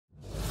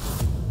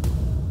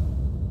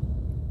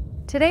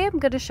Today I'm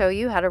going to show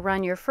you how to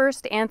run your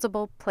first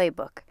Ansible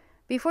playbook.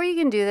 Before you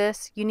can do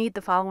this, you need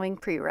the following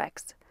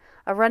prereqs: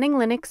 a running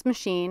Linux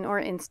machine or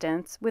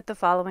instance with the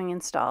following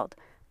installed: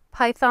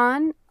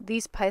 Python,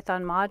 these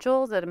Python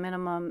modules at a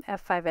minimum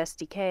F5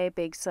 SDK,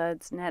 Big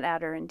Suds,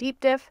 NetAdder, and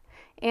DeepDiff,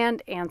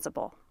 and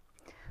Ansible.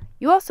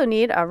 You also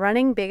need a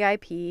running Big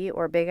IP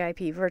or Big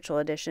IP Virtual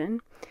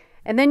Edition,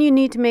 and then you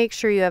need to make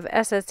sure you have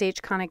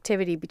SSH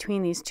connectivity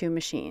between these two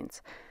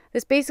machines.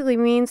 This basically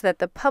means that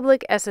the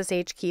public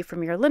SSH key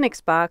from your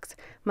Linux box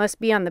must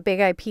be on the Big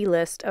IP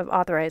list of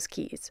authorized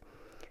keys.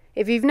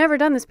 If you've never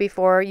done this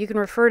before, you can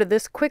refer to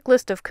this quick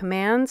list of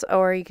commands,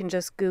 or you can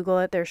just Google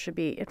it. There should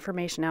be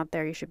information out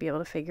there. You should be able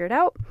to figure it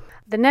out.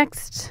 The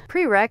next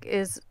prereq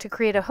is to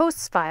create a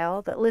hosts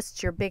file that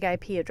lists your Big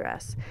IP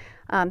address.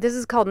 This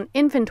is called an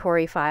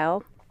inventory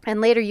file, and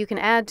later you can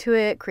add to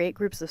it, create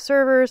groups of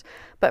servers,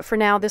 but for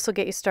now this will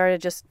get you started.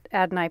 Just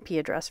add an IP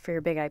address for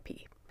your Big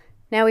IP.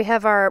 Now we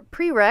have our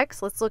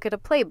prereqs. Let's look at a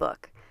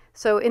playbook.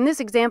 So in this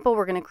example,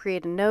 we're going to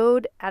create a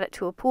node, add it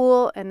to a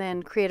pool, and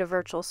then create a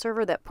virtual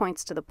server that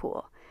points to the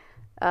pool.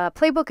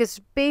 Playbook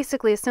is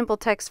basically a simple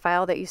text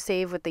file that you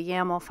save with the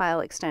YAML file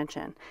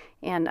extension.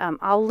 And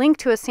I'll link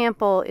to a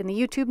sample in the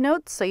YouTube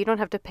notes, so you don't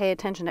have to pay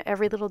attention to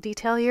every little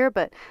detail here,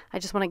 but I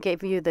just want to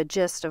give you the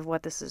gist of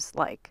what this is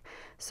like.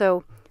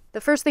 So the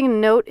first thing to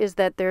note is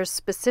that there's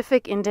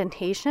specific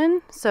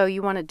indentation, so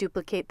you want to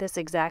duplicate this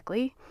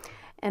exactly.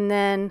 And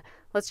then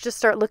let's just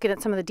start looking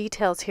at some of the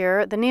details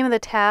here. The name of the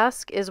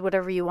task is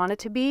whatever you want it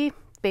to be.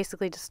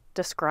 Basically just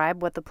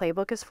describe what the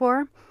playbook is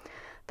for.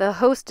 The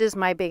host is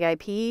my Big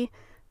IP.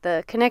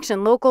 The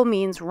connection local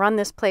means run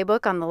this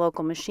playbook on the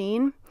local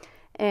machine.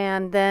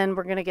 And then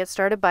we're going to get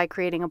started by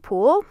creating a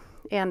pool.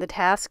 And the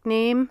task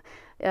name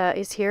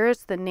is here.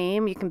 It's the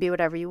name. You can be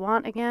whatever you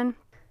want again.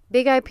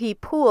 Big IP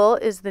pool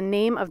is the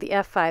name of the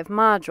F5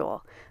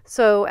 module.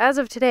 So as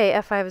of today,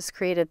 F5 has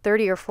created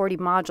 30 or 40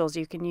 modules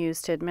you can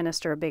use to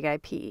administer a Big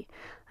IP.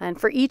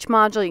 And for each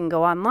module, you can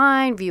go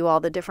online, view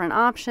all the different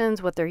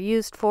options, what they're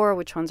used for,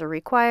 which ones are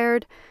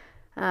required.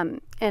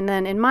 And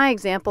then in my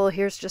example,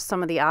 here's just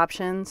some of the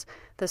options.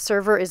 The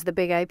server is the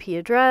Big IP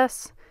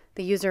address.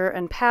 The user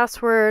and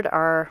password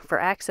are for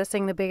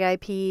accessing the Big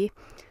IP.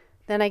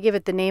 Then I give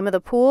it the name of the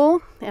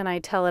pool, and I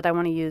tell it I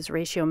want to use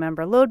ratio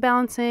member load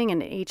balancing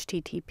and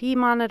HTTP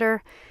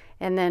monitor.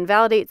 And then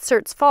validate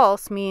certs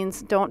false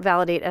means don't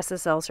validate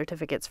SSL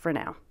certificates for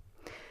now.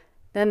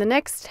 Then the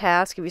next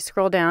task, if you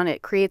scroll down,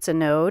 it creates a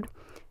node.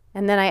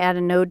 And then I add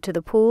a node to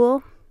the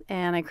pool,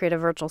 and I create a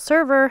virtual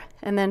server.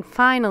 And then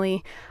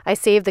finally, I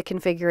save the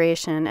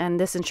configuration. And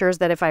this ensures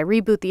that if I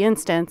reboot the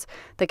instance,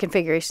 the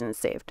configuration is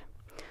saved.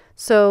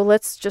 So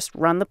let's just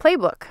run the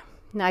playbook.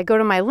 Now I go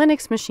to my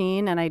Linux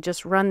machine and I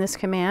just run this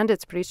command.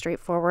 It's pretty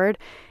straightforward.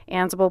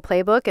 Ansible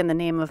playbook and the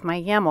name of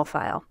my YAML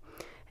file.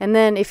 And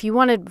then if you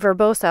wanted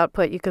verbose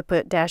output, you could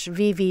put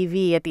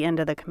 -vvv at the end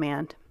of the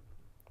command.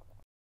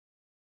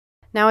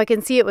 Now I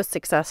can see it was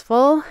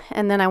successful,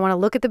 and then I want to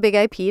look at the Big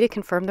IP to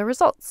confirm the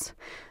results.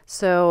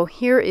 So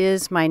here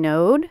is my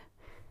node,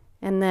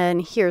 and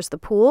then here's the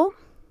pool,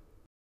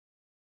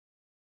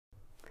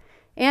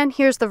 and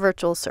here's the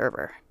virtual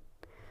server.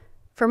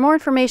 For more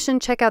information,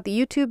 check out the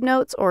YouTube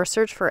notes or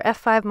search for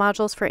F5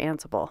 modules for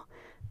Ansible.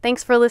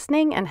 Thanks for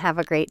listening and have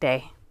a great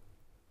day.